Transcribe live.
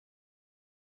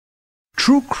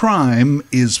True crime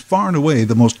is far and away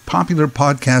the most popular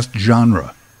podcast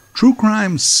genre. True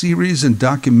crime series and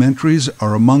documentaries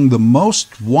are among the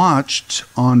most watched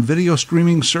on video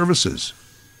streaming services.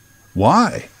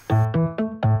 Why?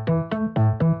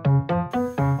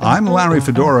 I'm Larry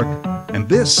Fedoruk, and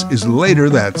this is Later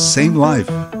That Same Life.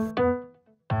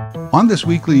 On this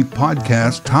weekly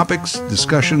podcast, topics,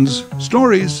 discussions,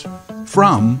 stories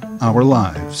from our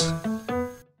lives.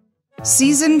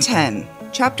 Season 10,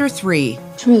 Chapter 3,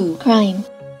 True Crime.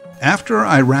 After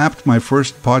I wrapped my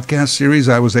first podcast series,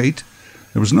 I was 8.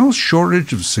 There was no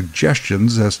shortage of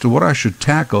suggestions as to what I should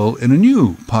tackle in a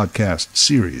new podcast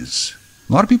series.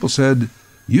 A lot of people said,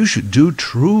 you should do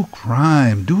true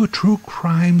crime. Do a true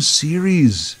crime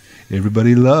series.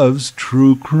 Everybody loves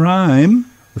true crime.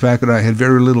 The fact that I had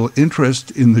very little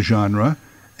interest in the genre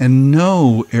and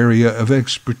no area of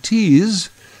expertise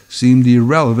seemed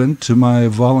irrelevant to my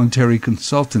voluntary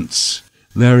consultants.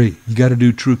 Larry, you got to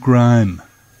do true crime.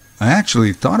 I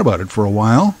actually thought about it for a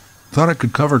while. Thought I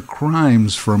could cover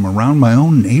crimes from around my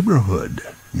own neighborhood.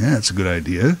 Yeah, that's a good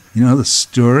idea. You know, the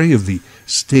story of the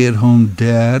stay-at-home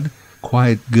dad,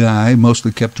 quiet guy,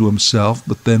 mostly kept to himself,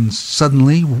 but then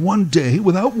suddenly, one day,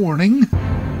 without warning,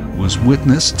 was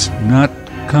witnessed not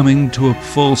coming to a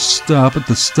full stop at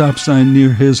the stop sign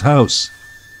near his house.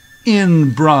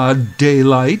 In broad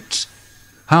daylight.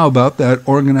 How about that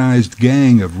organized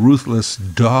gang of ruthless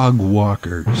dog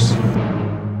walkers?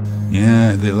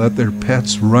 Yeah, they let their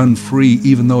pets run free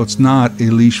even though it's not a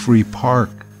leash-free park.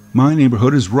 My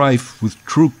neighborhood is rife with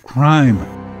true crime.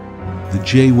 The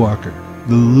jaywalker,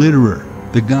 the litterer,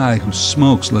 the guy who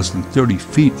smokes less than 30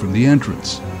 feet from the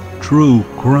entrance. True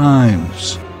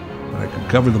crimes. But I could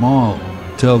cover them all,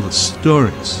 tell the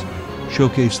stories,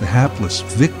 showcase the hapless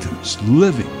victims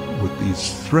living with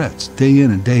these threats day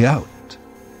in and day out.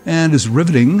 And as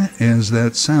riveting as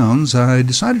that sounds, I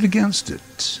decided against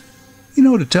it. You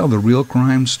know, to tell the real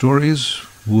crime stories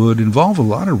would involve a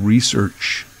lot of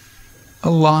research. A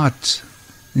lot.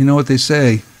 You know what they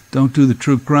say, don't do the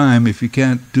true crime if you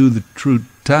can't do the true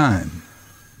time.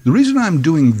 The reason I'm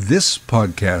doing this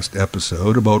podcast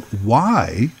episode about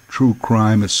why true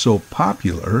crime is so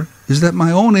popular is that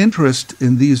my own interest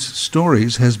in these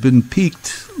stories has been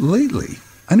piqued lately.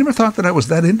 I never thought that I was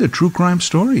that into true crime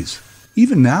stories.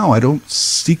 Even now, I don't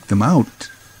seek them out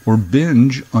or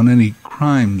binge on any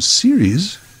crime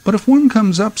series, but if one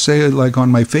comes up, say, like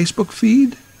on my Facebook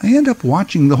feed, I end up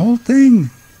watching the whole thing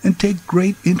and take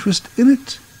great interest in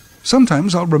it.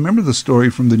 Sometimes I'll remember the story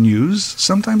from the news,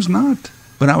 sometimes not.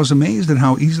 But I was amazed at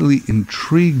how easily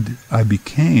intrigued I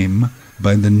became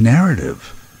by the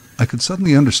narrative. I could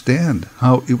suddenly understand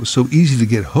how it was so easy to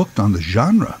get hooked on the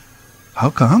genre.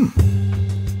 How come?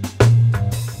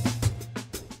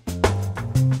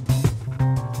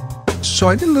 So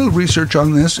I did a little research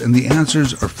on this, and the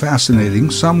answers are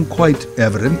fascinating, some quite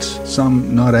evident,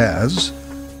 some not as.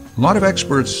 A lot of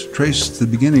experts trace the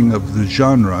beginning of the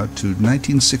genre to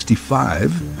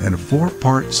 1965 and a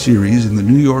 4-part series in the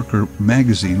New Yorker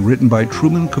magazine written by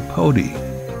Truman Capote.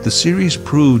 The series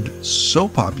proved so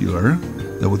popular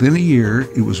that within a year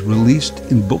it was released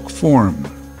in book form.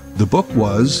 The book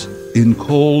was In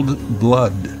Cold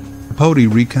Blood.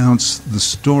 Capote recounts the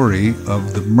story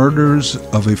of the murders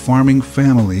of a farming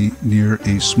family near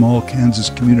a small Kansas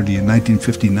community in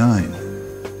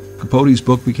 1959. Capote's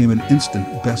book became an instant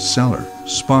bestseller,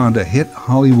 spawned a hit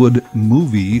Hollywood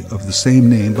movie of the same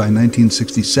name by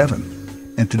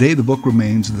 1967, and today the book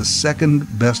remains the second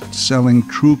best-selling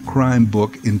true crime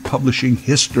book in publishing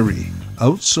history,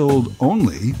 outsold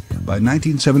only by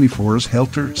 1974's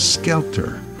Helter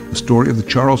Skelter, the story of the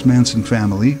Charles Manson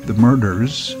family, the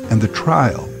murders, and the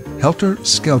trial. Helter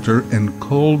Skelter and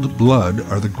Cold Blood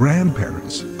are the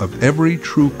grandparents of every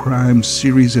true crime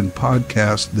series and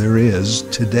podcast there is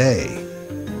today.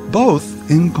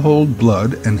 Both In Cold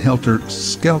Blood and Helter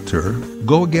Skelter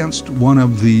go against one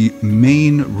of the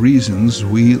main reasons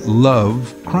we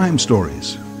love crime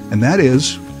stories, and that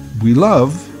is we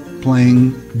love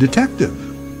playing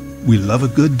detective. We love a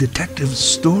good detective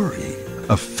story,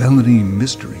 a felony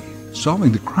mystery,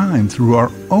 solving the crime through our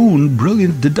own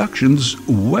brilliant deductions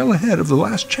well ahead of the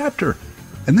last chapter.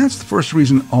 And that's the first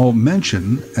reason I'll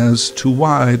mention as to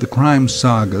why the crime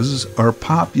sagas are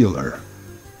popular.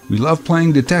 We love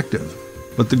playing detective,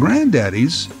 but the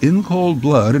granddaddies, In Cold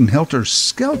Blood and Helter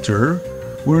Skelter,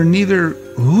 were neither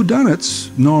whodunits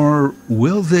nor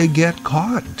will they get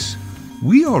caught.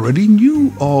 We already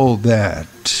knew all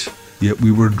that, yet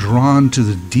we were drawn to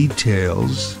the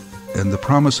details and the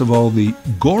promise of all the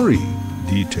gory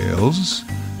details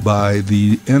by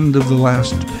the end of the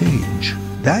last page.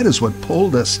 That is what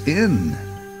pulled us in.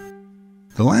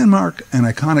 The landmark and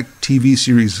iconic TV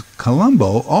series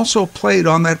Columbo also played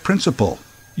on that principle.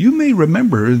 You may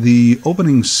remember the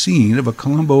opening scene of a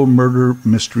Columbo murder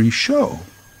mystery show.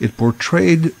 It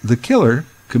portrayed the killer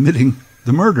committing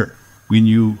the murder. We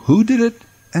knew who did it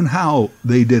and how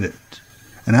they did it.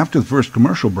 And after the first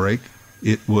commercial break,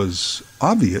 it was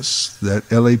obvious that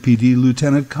LAPD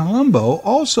Lieutenant Columbo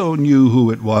also knew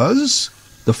who it was.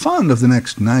 The fun of the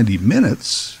next 90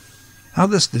 minutes, how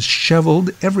this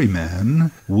disheveled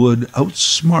everyman would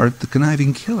outsmart the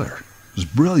conniving killer, was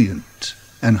brilliant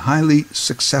and highly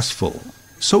successful.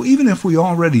 So even if we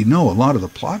already know a lot of the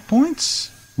plot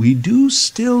points, we do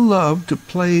still love to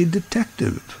play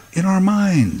detective in our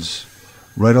minds,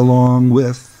 right along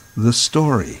with the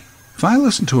story. If I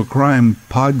listen to a crime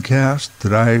podcast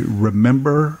that I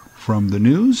remember from the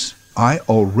news, I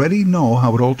already know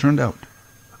how it all turned out,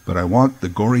 but I want the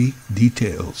gory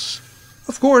details.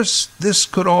 Of course, this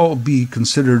could all be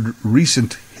considered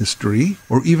recent history,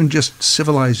 or even just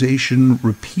civilization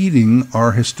repeating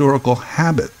our historical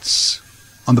habits.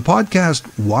 On the podcast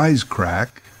Wisecrack,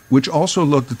 which also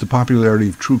looked at the popularity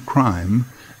of true crime,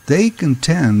 they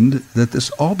contend that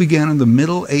this all began in the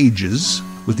Middle Ages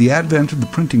with the advent of the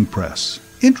printing press.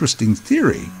 Interesting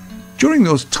theory. During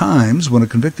those times when a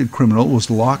convicted criminal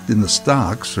was locked in the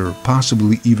stocks or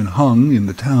possibly even hung in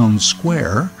the town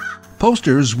square,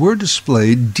 posters were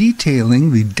displayed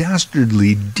detailing the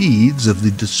dastardly deeds of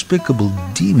the despicable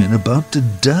demon about to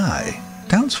die.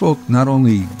 Townsfolk not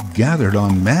only gathered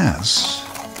en masse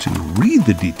to read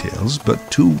the details, but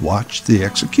to watch the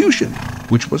execution,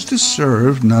 which was to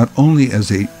serve not only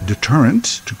as a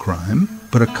deterrent to crime,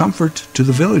 but a comfort to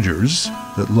the villagers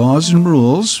that laws and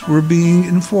rules were being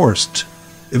enforced.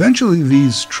 Eventually,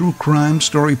 these true crime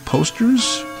story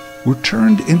posters were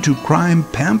turned into crime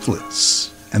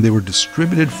pamphlets, and they were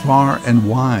distributed far and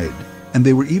wide, and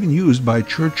they were even used by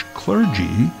church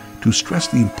clergy to stress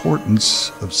the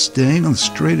importance of staying on the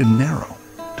straight and narrow.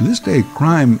 To this day,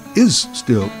 crime is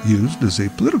still used as a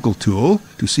political tool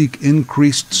to seek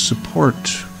increased support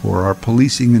for our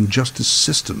policing and justice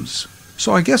systems.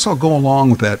 So I guess I'll go along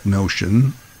with that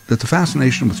notion that the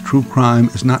fascination with true crime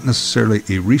is not necessarily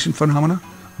a recent phenomenon,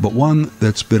 but one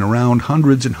that's been around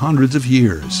hundreds and hundreds of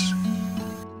years.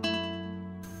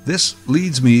 This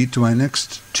leads me to my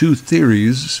next two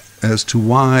theories as to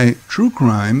why true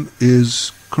crime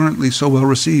is currently so well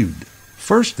received.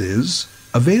 First is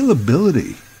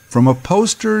availability. From a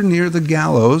poster near the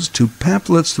gallows to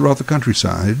pamphlets throughout the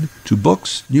countryside, to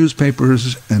books,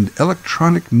 newspapers, and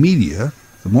electronic media,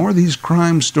 the more these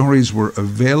crime stories were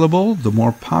available, the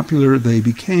more popular they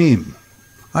became.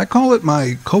 I call it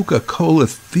my Coca-Cola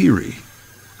theory.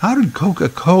 How did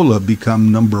Coca-Cola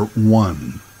become number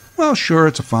one? Well, sure,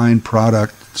 it's a fine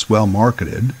product, it's well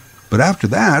marketed, but after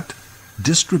that,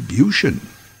 distribution.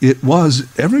 It was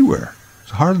everywhere.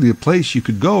 There's hardly a place you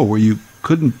could go where you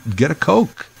couldn't get a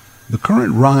Coke. The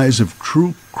current rise of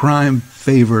true crime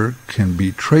favor can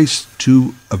be traced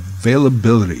to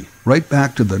availability, right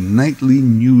back to the nightly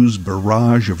news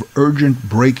barrage of urgent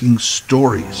breaking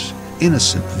stories,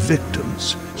 innocent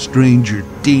victims, stranger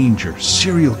danger,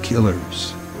 serial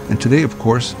killers. And today, of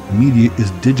course, media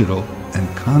is digital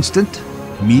and constant.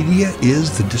 Media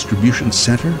is the distribution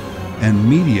center, and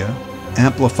media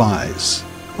amplifies.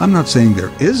 I'm not saying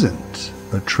there isn't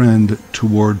a trend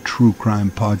toward true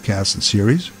crime podcasts and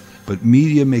series, but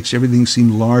media makes everything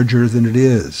seem larger than it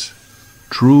is.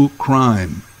 True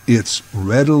crime, it's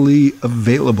readily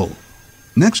available.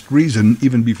 Next reason,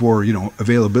 even before,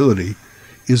 availability,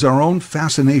 is our own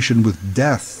fascination with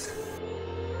death.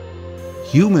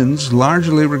 Humans,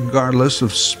 largely regardless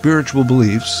of spiritual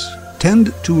beliefs,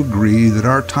 tend to agree that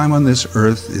our time on this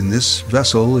earth in this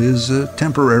vessel is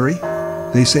temporary.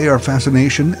 They say our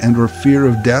fascination and or fear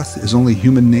of death is only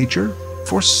human nature.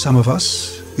 For some of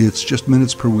us, it's just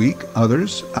minutes per week,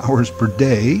 others, hours per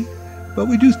day. But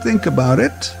we do think about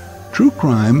it. True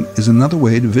crime is another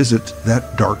way to visit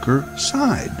that darker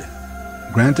side.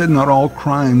 Granted, not all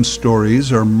crime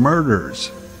stories are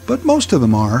murders, but most of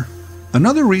them are.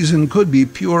 Another reason could be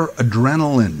pure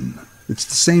adrenaline. It's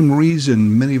the same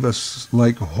reason many of us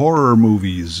like horror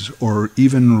movies or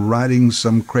even riding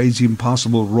some crazy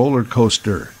impossible roller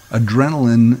coaster.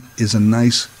 Adrenaline is a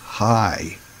nice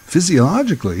high.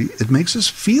 Physiologically, it makes us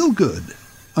feel good.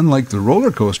 Unlike the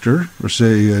roller coaster or,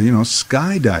 say,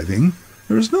 skydiving,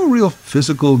 there is no real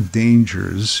physical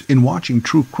dangers in watching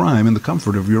true crime in the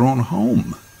comfort of your own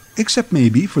home, except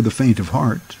maybe for the faint of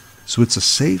heart. So it's a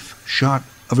safe shot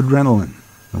of adrenaline.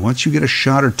 And once you get a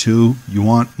shot or two, you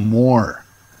want more.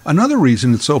 Another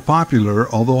reason it's so popular,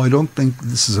 although I don't think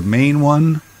this is a main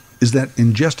one, is that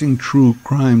ingesting true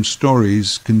crime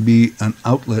stories can be an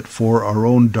outlet for our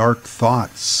own dark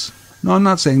thoughts. No, I'm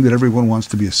not saying that everyone wants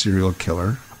to be a serial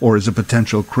killer or is a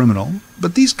potential criminal,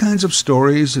 but these kinds of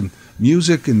stories and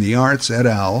music and the arts et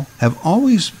al. Have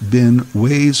always been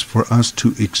ways for us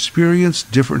to experience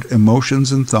different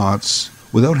emotions and thoughts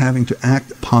without having to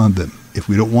act upon them if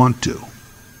we don't want to.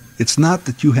 It's not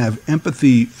that you have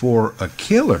empathy for a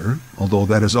killer, although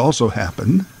that has also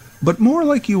happened, but more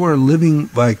like you are living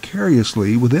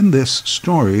vicariously within this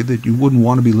story that you wouldn't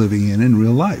want to be living in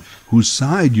real life. Whose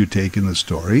side you take in the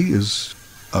story is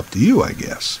up to you, I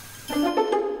guess.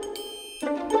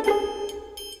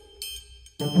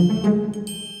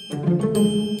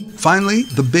 Finally,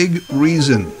 the big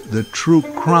reason that true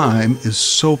crime is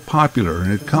so popular,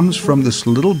 and it comes from this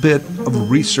little bit of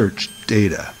research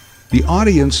data. The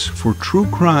audience for true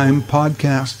crime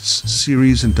podcasts,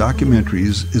 series, and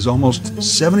documentaries is almost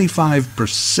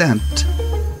 75%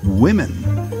 women.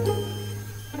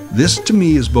 This, to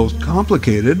me, is both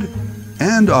complicated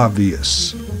and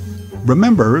obvious.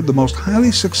 Remember, the most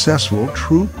highly successful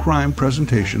true crime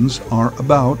presentations are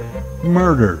about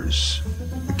murders.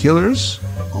 The killers,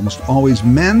 almost always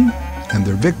men, and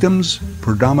their victims,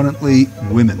 predominantly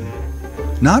women.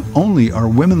 Not only are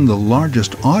women the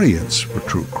largest audience for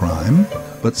true crime,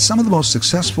 but some of the most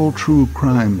successful true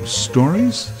crime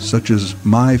stories, such as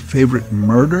My Favorite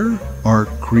Murder, are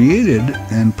created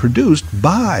and produced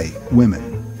by women.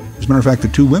 As a matter of fact, the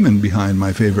two women behind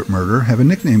My Favorite Murder have a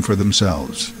nickname for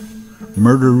themselves: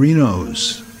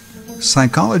 Murderinos.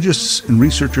 Psychologists and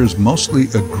researchers mostly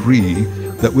agree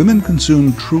that women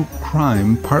consume true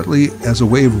crime partly as a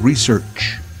way of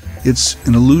research. It's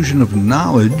an illusion of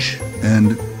knowledge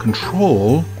and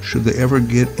control should they ever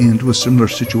get into a similar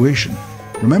situation.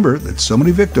 Remember that so many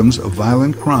victims of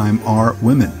violent crime are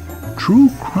women. True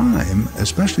crime,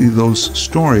 especially those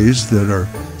stories that are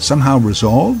somehow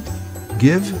resolved,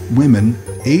 give women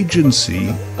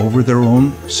agency over their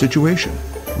own situation,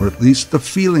 or at least the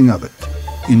feeling of it.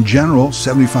 In general,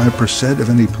 75% of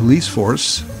any police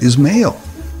force is male.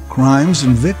 Crimes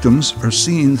and victims are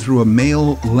seen through a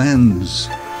male lens.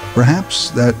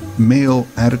 Perhaps that male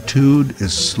attitude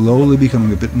is slowly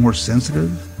becoming a bit more sensitive,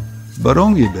 but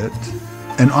only a bit,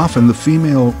 and often the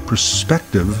female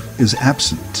perspective is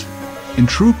absent. In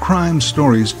true crime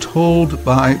stories told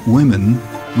by women,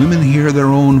 women hear their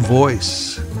own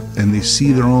voice and they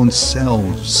see their own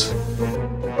selves.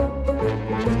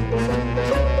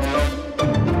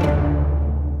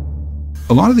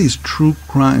 A lot of these true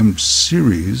crime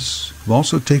series have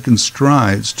also taken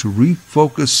strides to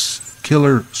refocus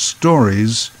killer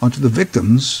stories onto the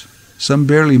victims, some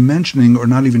barely mentioning or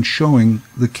not even showing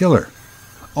the killer.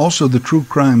 Also, the true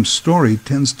crime story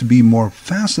tends to be more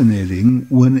fascinating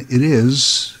when it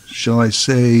is, shall I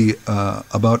say,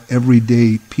 about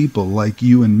everyday people like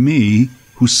you and me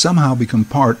who somehow become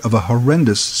part of a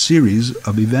horrendous series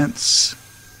of events.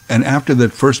 And after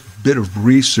that first bit of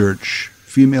research,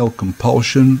 female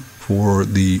compulsion for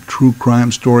the true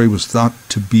crime story was thought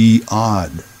to be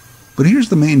odd. But here's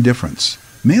the main difference.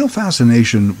 Male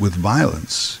fascination with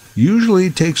violence usually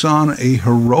takes on a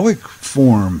heroic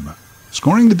form,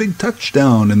 scoring the big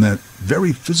touchdown in that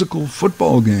very physical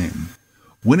football game,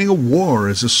 winning a war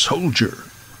as a soldier,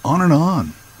 on and on.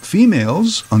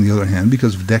 Females, on the other hand,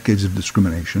 because of decades of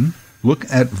discrimination, look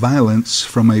at violence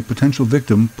from a potential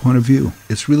victim point of view.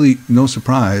 It's really no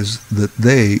surprise that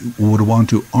they would want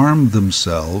to arm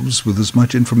themselves with as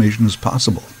much information as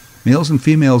possible. Males and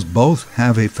females both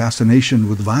have a fascination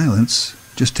with violence,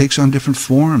 just takes on different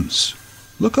forms.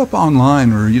 Look up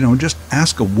online or, just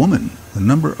ask a woman the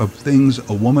number of things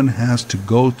a woman has to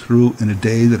go through in a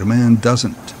day that a man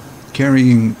doesn't.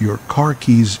 Carrying your car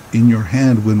keys in your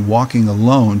hand when walking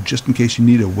alone just in case you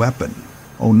need a weapon.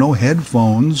 Oh, no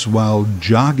headphones while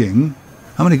jogging.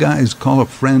 How many guys call a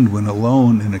friend when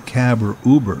alone in a cab or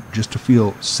Uber just to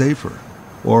feel safer?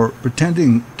 Or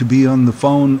pretending to be on the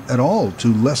phone at all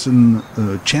to lessen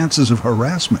chances of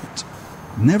harassment.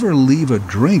 Never leave a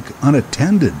drink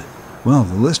unattended. Well,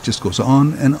 the list just goes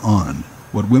on and on.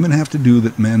 What women have to do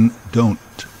that men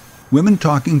don't. Women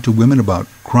talking to women about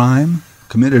crime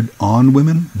committed on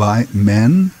women by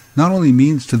men not only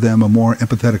means to them a more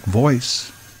empathetic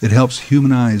voice, it helps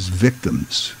humanize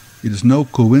victims. It is no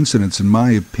coincidence, in my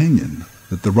opinion,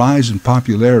 that the rise in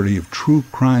popularity of true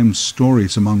crime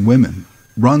stories among women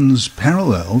runs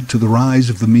parallel to the rise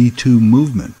of the Me Too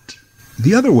movement.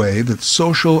 The other way that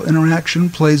social interaction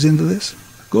plays into this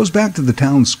goes back to the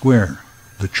town square,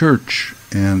 the church,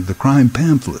 and the crime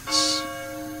pamphlets.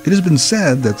 It has been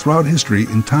said that throughout history,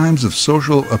 in times of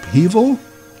social upheaval,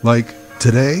 like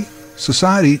today,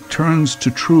 society turns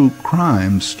to true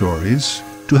crime stories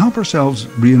to help ourselves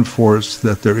reinforce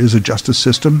that there is a justice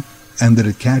system and that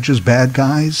it catches bad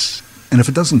guys. And if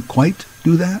it doesn't quite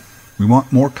do that, we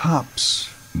want more cops,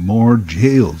 more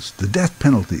jails, the death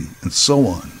penalty, and so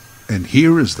on. And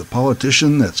here is the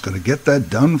politician that's going to get that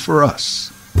done for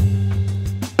us.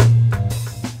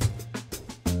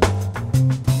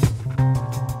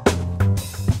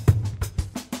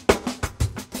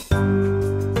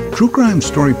 True crime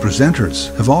story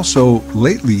presenters have also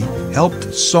lately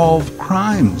helped solve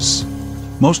crimes.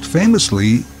 Most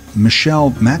famously,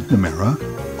 Michelle McNamara,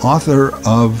 author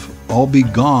of I'll Be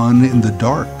Gone in the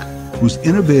Dark, whose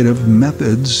innovative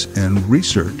methods and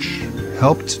research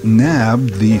helped nab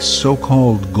the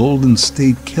so-called Golden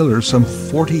State Killer some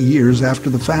 40 years after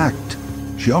the fact.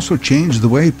 She also changed the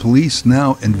way police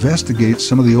now investigate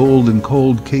some of the old and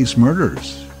cold case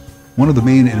murders. One of the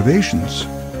main innovations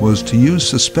was to use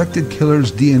suspected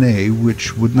killers' DNA,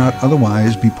 which would not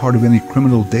otherwise be part of any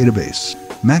criminal database.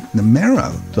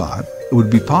 McNamara thought it would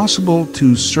be possible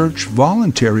to search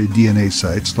voluntary DNA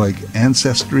sites like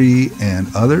Ancestry and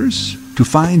others to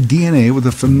find DNA with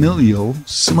a familial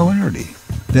similarity.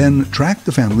 Then track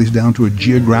the families down to a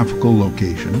geographical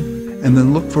location, and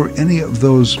then look for any of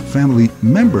those family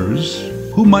members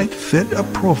who might fit a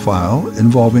profile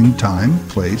involving time,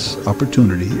 place,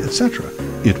 opportunity, etc.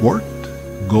 It worked.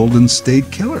 Golden State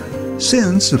Killer.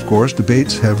 Since, of course,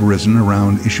 debates have risen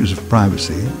around issues of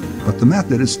privacy, but the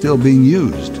method is still being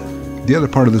used. The other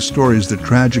part of the story is that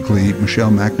tragically, Michelle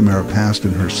McNamara passed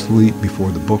in her sleep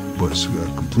before the book was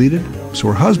completed. So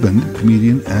her husband,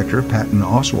 comedian, actor Patton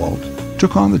Oswalt,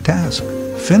 took on the task,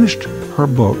 finished her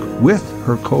book with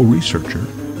her co-researcher,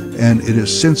 and it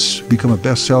has since become a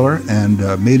bestseller and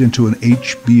made into an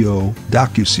HBO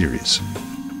docuseries.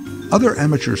 Other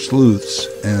amateur sleuths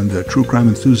and true crime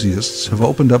enthusiasts have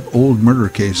opened up old murder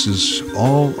cases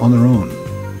all on their own.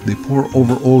 They pore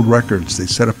over old records, they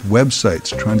set up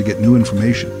websites trying to get new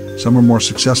information. Some are more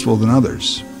successful than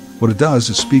others. What it does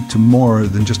is speak to more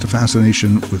than just a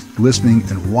fascination with listening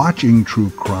and watching true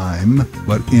crime,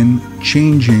 but in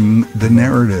changing the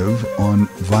narrative on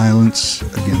violence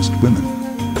against women.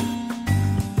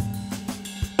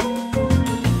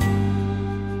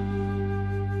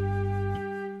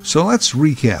 So let's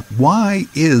recap. Why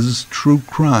is true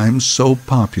crime so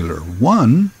popular?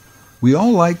 1, we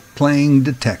all like playing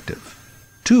detective.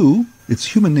 2,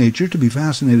 it's human nature to be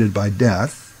fascinated by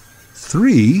death.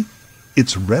 3,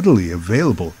 it's readily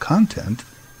available content.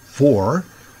 4,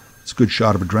 it's a good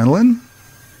shot of adrenaline.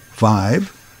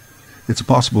 5, it's a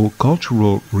possible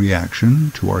cultural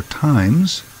reaction to our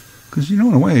times, because, in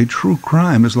a way, true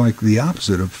crime is like the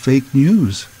opposite of fake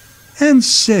news. And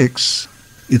 6,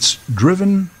 it's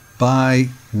driven by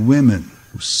women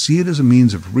who see it as a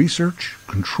means of research,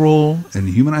 control, and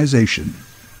humanization.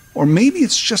 Or maybe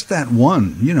it's just that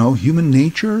one, human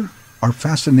nature, our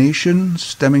fascination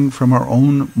stemming from our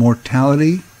own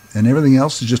mortality, and everything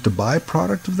else is just a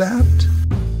byproduct of that.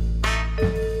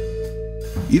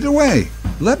 Either way,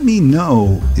 let me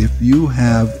know if you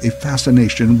have a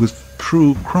fascination with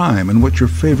true crime and what your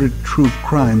favorite true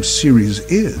crime series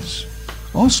is.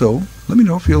 Also, let me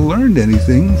know if you learned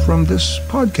anything from this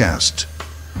podcast.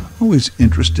 Always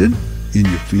interested in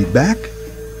your feedback.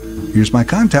 Here's my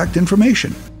contact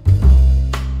information.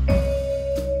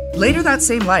 Later That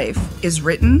Same Life is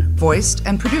written, voiced,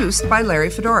 and produced by Larry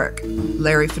Fedoruk.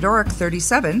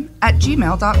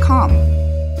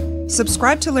 LarryFedoruk37@gmail.com.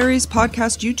 Subscribe to Larry's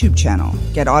podcast YouTube channel.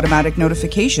 Get automatic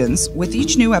notifications with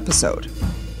each new episode.